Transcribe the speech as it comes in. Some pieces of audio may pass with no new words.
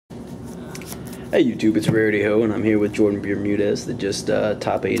Hey YouTube, it's Rarity Ho, and I'm here with Jordan Bermudez that just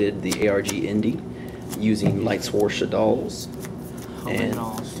top 8'd the ARG Indy using Lightsworn Shaddolls. And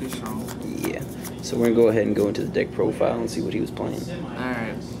it's too strong. Yeah, so we're gonna go ahead and go into the deck profile and see what he was playing.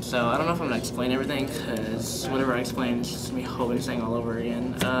 Alright, so I don't know if I'm gonna explain everything because whatever I explain, it's just me hoping to saying all over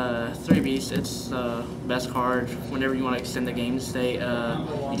again. 3 Beasts, it's the best card. Whenever you want to extend the game state,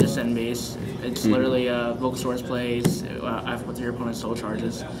 you just send Beasts. It's literally Vocal Source plays with your opponent's soul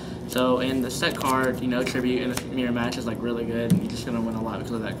charges. So in the set card, you know, Tribute in a mirror match is like really good, and you're just gonna win a lot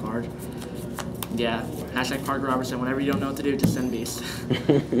because of that card. Yeah, hashtag Parker Robertson. Whenever you don't know what to do, just send Beast.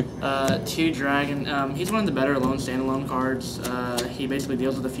 2 Dragon. He's one of the better alone standalone cards. He basically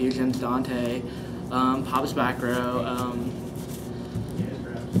deals with the fusions, Dante, pops back row.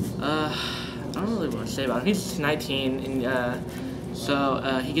 I don't really want to say about him. He's 19,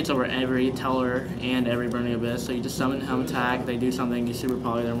 and he gets over every Teller and every Bermudez. So you just summon him, attack, they do something, you super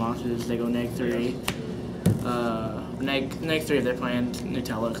poly their monsters, they go -3. -3 if they're playing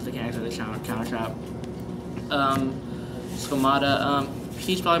Nutella because they can't actually counter trap. Skomata,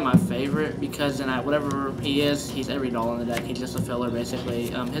 he's probably my favorite because then whatever he is, he's every doll in the deck. He's just a filler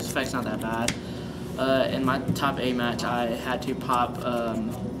basically. His effect's not that bad. In my top 8 match, I had to pop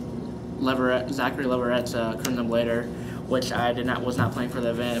Zachary Leverette's Crimson Blader, which I was not playing for the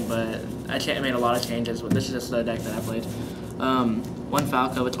event, but I made a lot of changes. But this is just the deck that I played. 1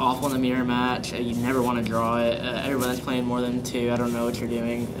 Falco, it's awful in the mirror match. You never want to draw it. Everyone that's playing more than 2, I don't know what you're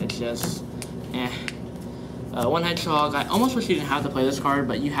doing. It's just, eh. 1 Hedgehog, I almost wish you didn't have to play this card,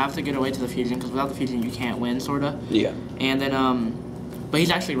 but you have to get away to the fusion, because without the fusion you can't win, sorta. Yeah. And then, but he's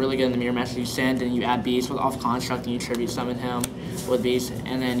actually really good in the mirror match. You send and you add Beast with off construct and you tribute summon him with Beast,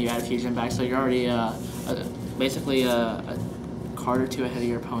 and then you add fusion back, so you're already basically a card or 2 ahead of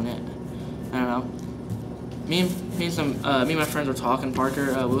your opponent. I don't know. Me and my friends were talking.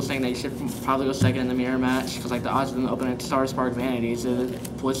 Parker, we were saying that you should probably go second in the mirror match because like the odds of them opening Star Spark Vanities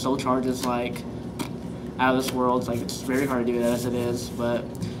with soul charges like out of this world. Like it's very hard to do that as it is, but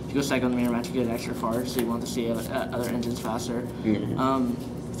if you go second in the mirror match, you get an extra card, so you want to see other engines faster.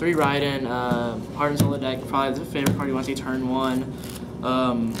 3 Raiden, Hardens on the deck, probably the favorite card you want to see turn 1.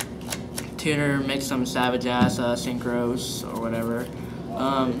 Tuner, make some savage ass synchros or whatever.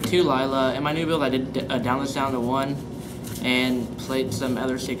 2 Lila. In my new build, I did down this down to 1 and played some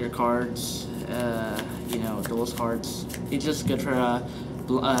other secret cards, you know, duelist cards. He's just good for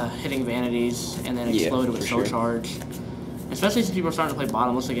hitting vanities and then explode with soul charge. Especially since people are starting to play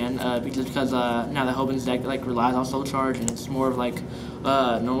bottomless again, because now the Hoban's deck like relies on soul charge and it's more of like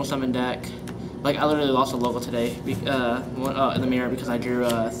normal summon deck. Like I literally lost a local today in the mirror because I drew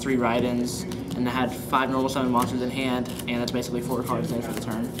 3 Raidens and I had 5 normal summon monsters in hand, and that's basically 4 cards in for the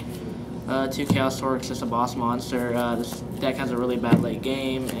turn. 2 Chaos Torque, just a boss monster. This deck has a really bad late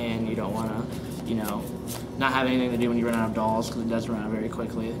game, and you don't want to, you know, not have anything to do when you run out of dolls because it does run out very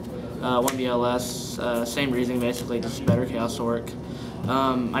quickly. 1 BLS, same reasoning basically, just better Chaos Torque.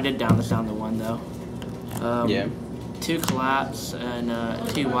 I did down this down to 1 though. 2 Collapse and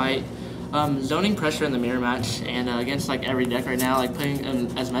 2 White. Zoning pressure in the mirror match and against like every deck right now, like putting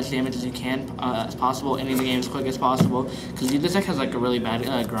as much damage as you can as possible, ending the game as quick as possible, because this deck has like a really bad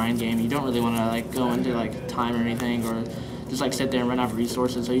grind game. You don't really want to like go into like time or anything, or just like sit there and run out of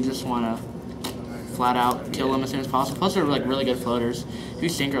resources. So you just want to flat out kill them as soon as possible. Plus they're like really good floaters. If you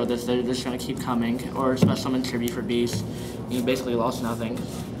synchro this, they're just gonna keep coming. Or special summon tribute for Beast. You basically lost nothing.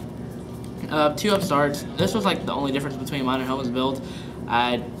 2 Upstarts. This was like the only difference between mine and Hoban's build.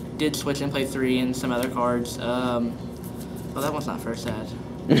 I did switch and play 3 and some other cards. Oh, that one's not first ed.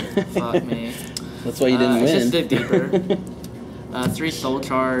 Fuck me. That's why you didn't win. Just dig deeper. 3 Soul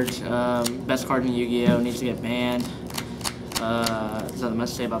Charge. Best card in Yu-Gi-Oh! Needs to get banned. There's nothing much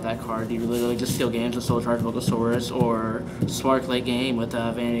to say about that card. You literally just steal games with Soul Charge, Vocosaurus, or Spark late game with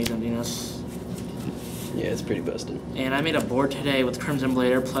Vanities and Venus. Yeah, it's pretty busted. And I made a board today with Crimson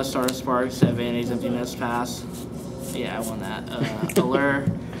Blader plus Star Sparks at Vanities and Venus pass. Yeah, I won that. Allure.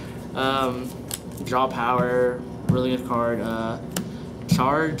 Draw Power, really good card.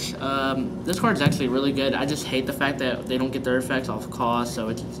 Charge, this card's actually really good. I just hate the fact that they don't get their effects off cost, so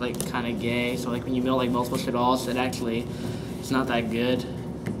it's like kind of gay. So like when you mill like multiple Shaddolls, it's not that good.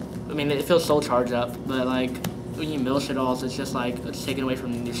 I mean, it feels soul charge up, but like when you mill Shaddolls, it's just like it's taken away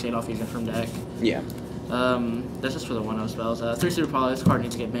from your Shaddoll fusion from deck. Yeah. That's just for the 1-0 spells. 3 Super Poly, this card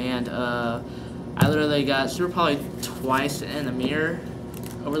needs to get banned. I literally got Super Poly twice in the mirror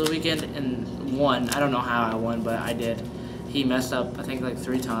over the weekend and won. I don't know how I won, but I did. He messed up, I think, like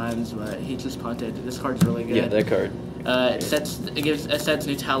 3 times, but he just punted. This card's really good. Yeah, that card. It sets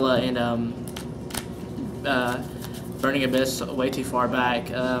Nutella and Burning Abyss way too far back.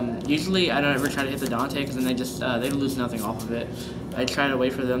 Usually I don't ever try to hit the Dante because then they lose nothing off of it. I try to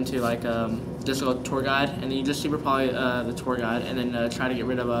wait for them to like just go Tour Guide, and then you just super poly the Tour Guide, and then try to get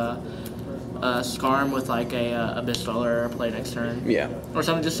rid of a Skarm with like a Abyss Dweller or play next turn. Yeah. Or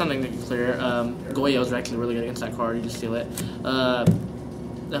something, just something to clear. Goyo's actually really good against that card. You just steal it.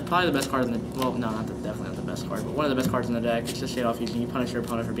 Probably the best card in the, well, no, definitely not the best card, but one of the best cards in the deck. It's just Shaddoll Fusion. You punish your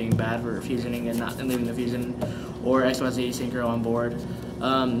opponent for being bad for fusioning and leaving the fusion, or XYZ Synchro on board.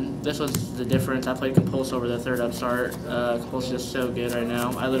 This was the difference. I played Compulse over the third upstart. Compulse is just so good right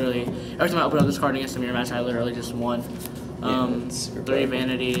now. I literally, every time I open up this card against the mirror match, I literally just won. 3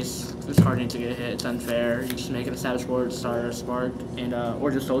 vanities. This card needs to get hit. It's unfair. You just make it a Savage board, Star, Spark, and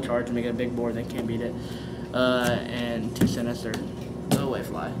or just Soul Charge and make it a big board. They can't beat it. And 2 Sinister. Go away,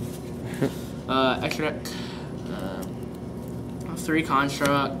 fly. Extra deck. 3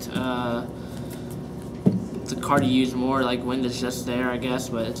 Construct. It's a card you use more. Like Wind is just there, I guess,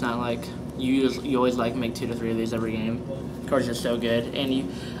 but it's not like you always like make 2 to 3 of these every game. Card's just so good, and you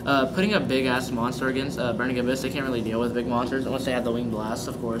putting a big ass monster against Burning Abyss, they can't really deal with big monsters unless they have the Wing Blast,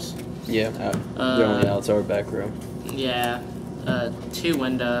 of course. Yeah, they're only outs our back row. Yeah, 2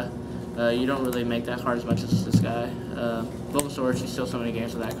 Winda. You don't really make that card as much as this guy. Vocal Storage, you steal so many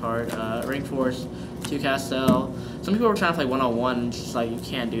games with that card. Ring Force, 2 Castell. Some people were trying to play 1-on-1, just like you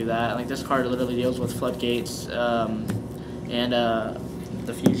can't do that. Like this card literally deals with Floodgates and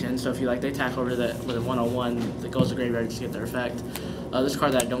the Fusion. So if you like, they tackle with a 1-on-1 that goes to graveyard just to get their effect. This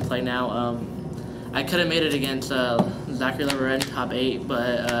card that I don't play now, I could have made it against Zachary Leverett top 8,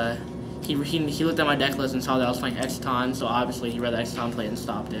 but he looked at my deck list and saw that I was playing Exton, so obviously he read the Exton play and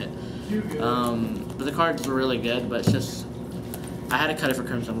stopped it. But the cards were really good, but it's just I had to cut it for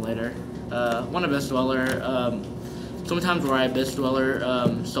Crimson later. 1 Abyss Dweller. Sometimes where I Abyss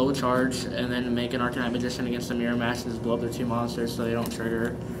Dweller, Soul Charge, and then make an Arcanine Magician against the mirror match and just blow up their 2 monsters so they don't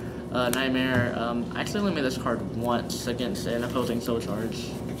trigger. Nightmare. I actually only made this card once against an opposing Soul Charge,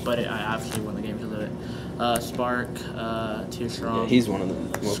 but I obviously won the game because of it. Spark, 2 strong. Yeah, he's one of the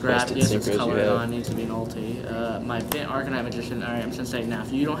most Scrap, busted yes, it's synchros you colored have. on, needs to be an ulti. My Bent Arcanine Magician, alright, I'm just gonna say now,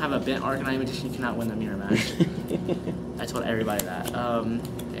 if you don't have a Bent Arcanine Magician, you cannot win the mirror match. I told everybody that.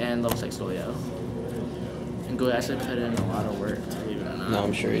 And level 6 Goyo. And Goyo actually put in a lot of work, believe it or not. No,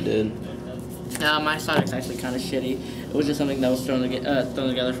 I'm sure he did. My side deck's actually kind of shitty. It was just something that was thrown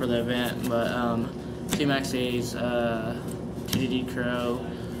together for the event, but 2 Maxis, 2 DD Crow.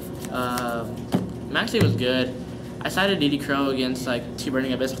 Maxi was good. I sided DD Crow against like 2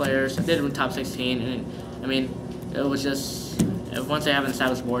 Burning Abyss players. I did it in top 16, and I mean, it was just once they have an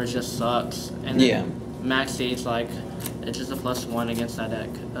established board, it just sucks. And then Yeah. Maxi, it's just a +1 against that deck.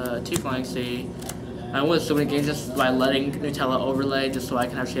 2 Flying C. I won so many games just by letting Nutella overlay, just so I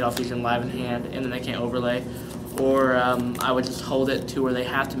can have Shaddoll Fusion live in hand, and then they can't overlay. Or I would just hold it to where they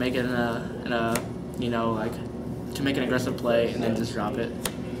have to make it in a you know, like to make an aggressive play, and then just drop it.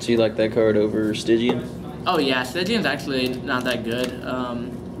 So you like that card over Stygian? Oh yeah, Stygian's actually not that good,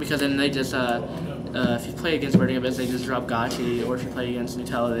 because then they just if you play against Burning Abyss, they just drop Gotchi, or if you play against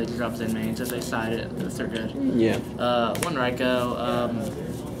Nutella, they just drop Zen mains if they side it, if they're good. Yeah. 1 Raikou.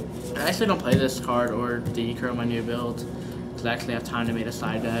 I actually don't play this card or DD Crow in my new build, because I actually have time to make a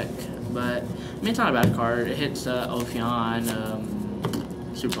side deck. But I mean, it's not a bad card. It hits Ophion.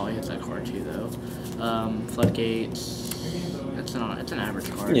 Super probably hits that card too, though. Floodgates. It's an average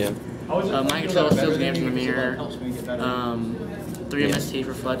card. Yeah. Mind Control steals games in the mirror. 3 MST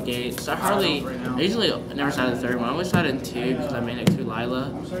for Floodgates. I usually never side the third one. I always side in 2 because I made it 2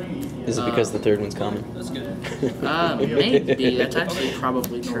 Lila. Is it because the third one's coming? Maybe. That's actually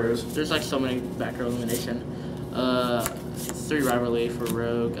probably true. There's like so many back row elimination. 3 Rivalry for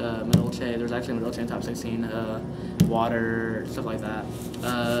Rogue. Middleche. There's actually Middleche in top 16. Water, stuff like that.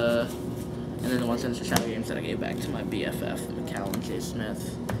 And then the 1 Sinister Shadow games that I gave back to my BFF, McCallum J.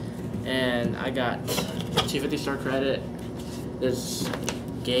 Smith. And I got 250 star credit. There's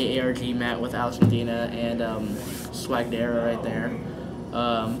Gay ARG Matt with Alex Medina and Swagdera right there.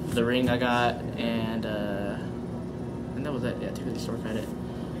 The ring I got, and that was it. Yeah, 250 store credit.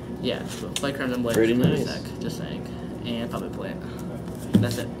 Yeah, so play Crimson Blade. Pretty nice. Deck, just saying. And probably play it.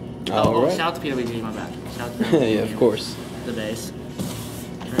 That's it. Right. Shout out to PWG, my bad. Shout out to PWG, Yeah, of course. The base.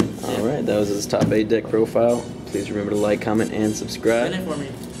 Alright, that was his top 8 deck profile. Please remember to like, comment, and subscribe. Spin it for me.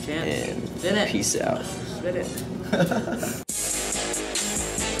 Chance. And Spin it. peace out. Spin it.